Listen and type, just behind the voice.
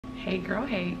Hey girl,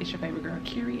 hey, it's your favorite girl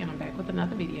Kiri, and I'm back with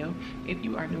another video. If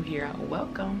you are new here,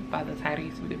 welcome. By the title,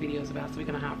 you see what the video is about, so we're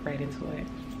gonna hop right into it.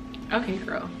 Okay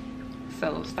girl,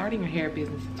 so starting a hair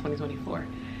business in 2024.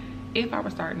 If I were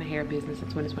starting a hair business in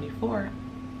 2024,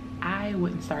 I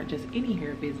wouldn't start just any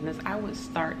hair business. I would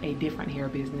start a different hair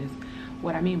business.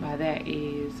 What I mean by that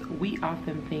is we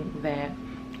often think that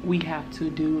we have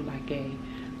to do like a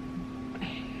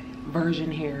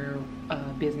virgin hair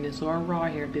business or a raw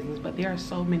hair business, but there are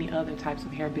so many other types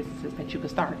of hair businesses that you could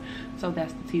start. So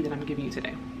that's the tea that I'm giving you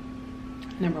today.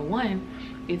 Number one,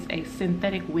 it's a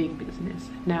synthetic wig business.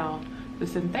 Now the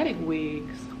synthetic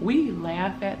wigs, we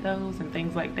laugh at those and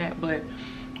things like that, but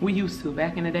we used to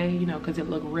back in the day, you know, because it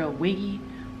looked real wiggy.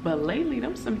 But lately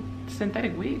some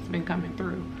synthetic wigs been coming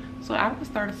through. So I would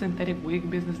start a synthetic wig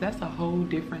business. That's a whole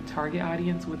different target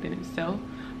audience within itself.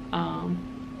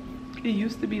 It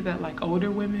used to be that like older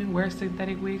women wear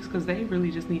synthetic wigs because they really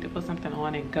just need to put something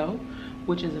on and go,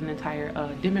 which is an entire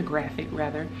demographic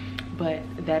rather, but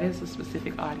that is a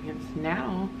specific audience.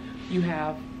 Now you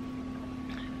have,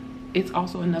 it's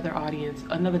also another audience,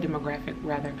 another demographic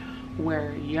rather,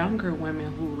 where younger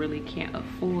women who really can't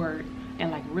afford and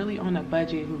like really on a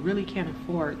budget, who really can't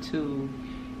afford to,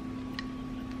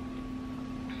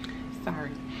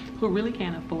 who really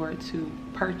can't afford to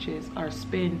purchase or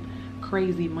spend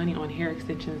crazy money on hair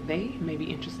extensions, they may be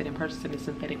interested in purchasing a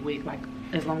synthetic wig, like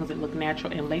as long as it look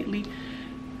natural. And lately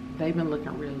they've been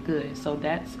looking real good. So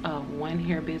that's one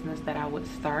hair business that I would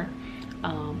start.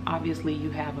 Obviously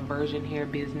you have a virgin hair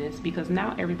business because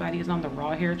now everybody is on the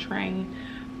raw hair train,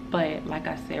 but like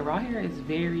I said, raw hair is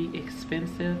very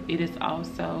expensive. It is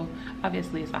also,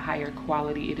 obviously it's a higher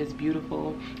quality, it is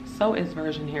beautiful. So is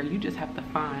virgin hair. You just have to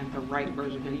find the right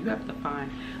virgin hair. You have to find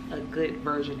a good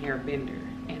virgin hair vendor,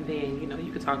 and then, you know,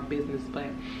 you could talk business. But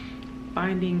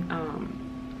finding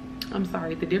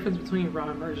the difference between raw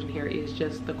and virgin hair is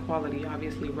just the quality.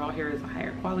 Obviously raw hair is a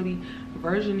higher quality.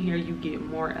 Virgin hair, you get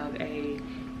more of a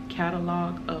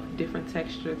catalog of different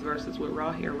textures versus with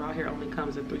raw hair only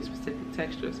comes in 3 specific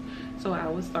textures. So I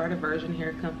would start a virgin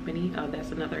hair company.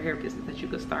 That's another hair business that you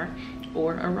could start,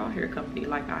 or a raw hair company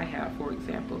like I have. For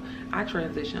example, I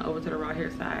transitioned over to the raw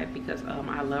hair side because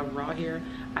I love raw hair.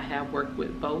 I have worked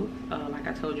with both. Like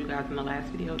I told you guys in the last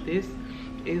video, this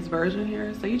is virgin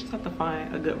hair, so you just have to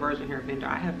find a good virgin hair vendor.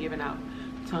 I have given out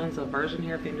tons of virgin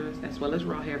hair vendors as well as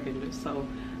raw hair vendors, so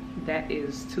that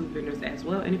is 2 vendors as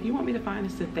well. And if you want me to find a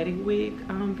synthetic wig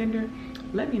vendor,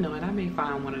 let me know, and I may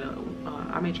find one of those.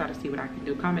 I may try to see what I can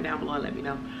do. Comment down below and let me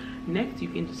know. Next, you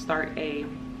can just start a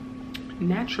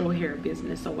natural hair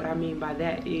business. So what I mean by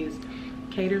that is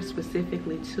cater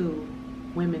specifically to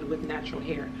women with natural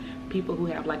hair, people who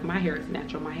have, like, my hair is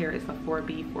natural, my hair is a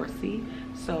 4B 4C,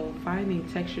 so finding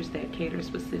textures that cater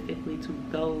specifically to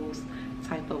those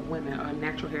type of women or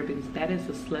natural hair business, that is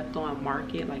a slept on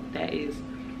market. Like, that is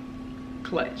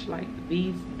clutch. Like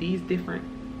these different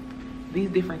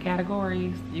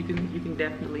categories, you can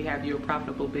definitely have your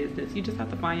profitable business. You just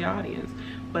have to find your audience.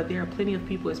 But there are plenty of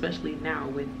people, especially now,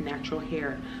 with natural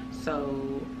hair.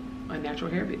 So a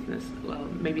natural hair business,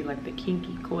 maybe like the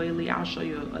kinky coily, I'll show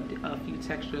you a few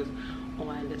textures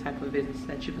on the type of business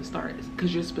that you can start,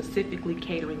 because you're specifically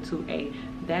catering to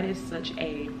that is such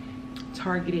a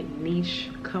targeted niche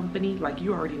company. Like,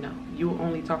 you already know, you're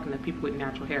only talking to people with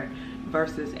natural hair,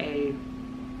 versus a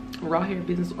raw hair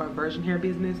business or a virgin hair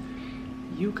business.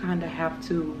 You kind of have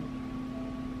to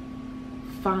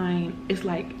find, it's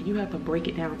like you have to break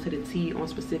it down to the T on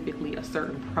specifically a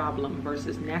certain problem,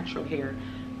 versus natural hair,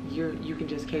 you can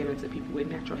just cater to people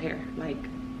with natural hair. Like,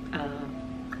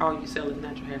 all you sell is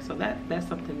natural hair. So that's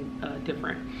something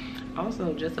different.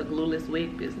 Also, just a glueless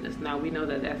wig business. Now we know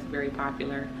that that's very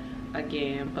popular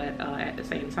again, but at the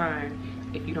same time,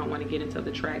 if you don't want to get into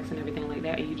the tracks and everything like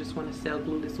that, and you just want to sell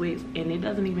glueless wigs, and it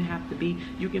doesn't even have to be,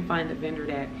 you can find a vendor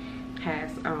that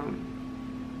has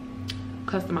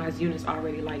customized units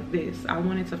already like this. I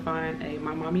wanted to find a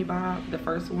My Mommy Bob, the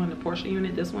first one, the Portia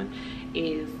unit. This one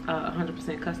is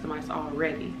 100% customized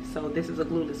already. So this is a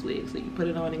glueless wig, so you put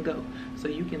it on and go. So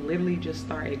you can literally just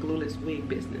start a glueless wig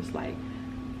business. Like,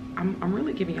 I'm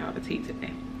really giving y'all the tea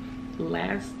today. The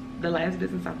last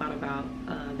business I thought about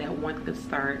that one could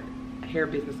start hair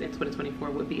business in 2024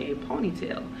 would be a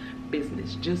ponytail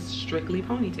business, just strictly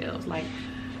ponytails. Like,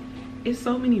 it's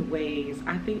so many ways.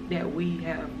 I think that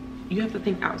you have to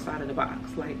think outside of the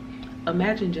box. Like,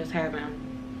 imagine just having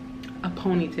a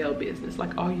ponytail business.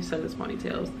 Like, all you sell is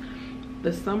ponytails.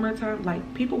 The summertime,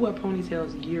 like, people wear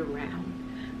ponytails year round,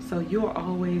 so you'll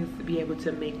always be able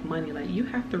to make money. Like, you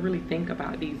have to really think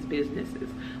about these businesses.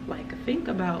 Like, think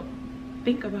about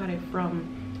it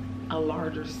from a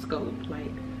larger scope.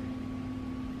 Like,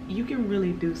 you can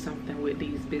really do something with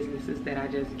these businesses that I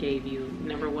just gave you.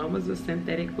 Number 1 was a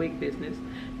synthetic wig business.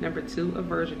 Number 2, a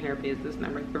virgin hair business.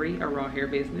 Number 3, a raw hair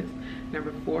business.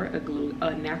 Number 4,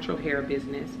 a natural hair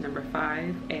business. Number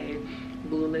 5, a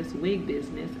glueless wig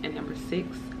business. And number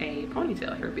 6, a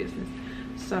ponytail hair business.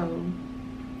 So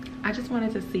I just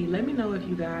wanted to see, let me know if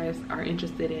you guys are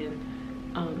interested in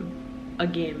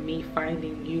again, me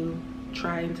finding you,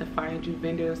 trying to find you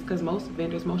vendors, because most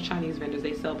Chinese vendors,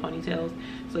 they sell ponytails,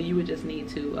 so you would just need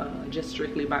to just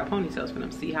strictly buy ponytails for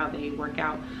them, see how they work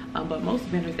out. But most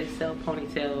vendors, they sell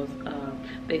ponytails,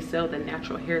 they sell the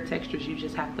natural hair textures. You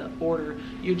just have to order,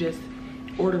 you're just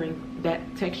ordering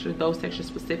that texture, those textures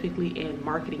specifically, and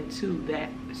marketing to that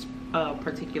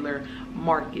particular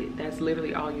market. That's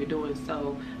literally all you're doing.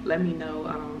 So let me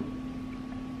know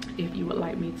if you would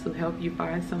like me to help you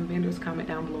find some vendors. Comment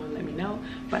down below and let me know.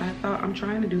 But I thought, I'm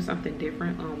trying to do something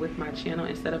different with my channel,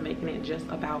 instead of making it just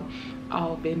about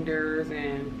all vendors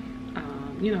and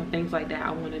you know, things like that.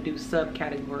 I want to do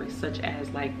subcategories, such as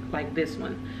like this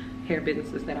one, hair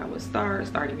businesses that I would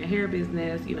starting a hair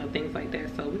business, you know, things like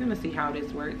that. So we're gonna see how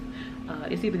this works.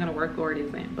 It's either gonna work or it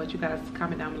isn't. But you guys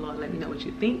comment down below and let me know what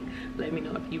you think. Let me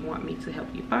know if you want me to help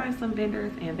you find some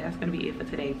vendors. And that's gonna be it for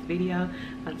today's video.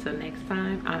 Until next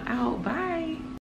time, I'm out. Bye.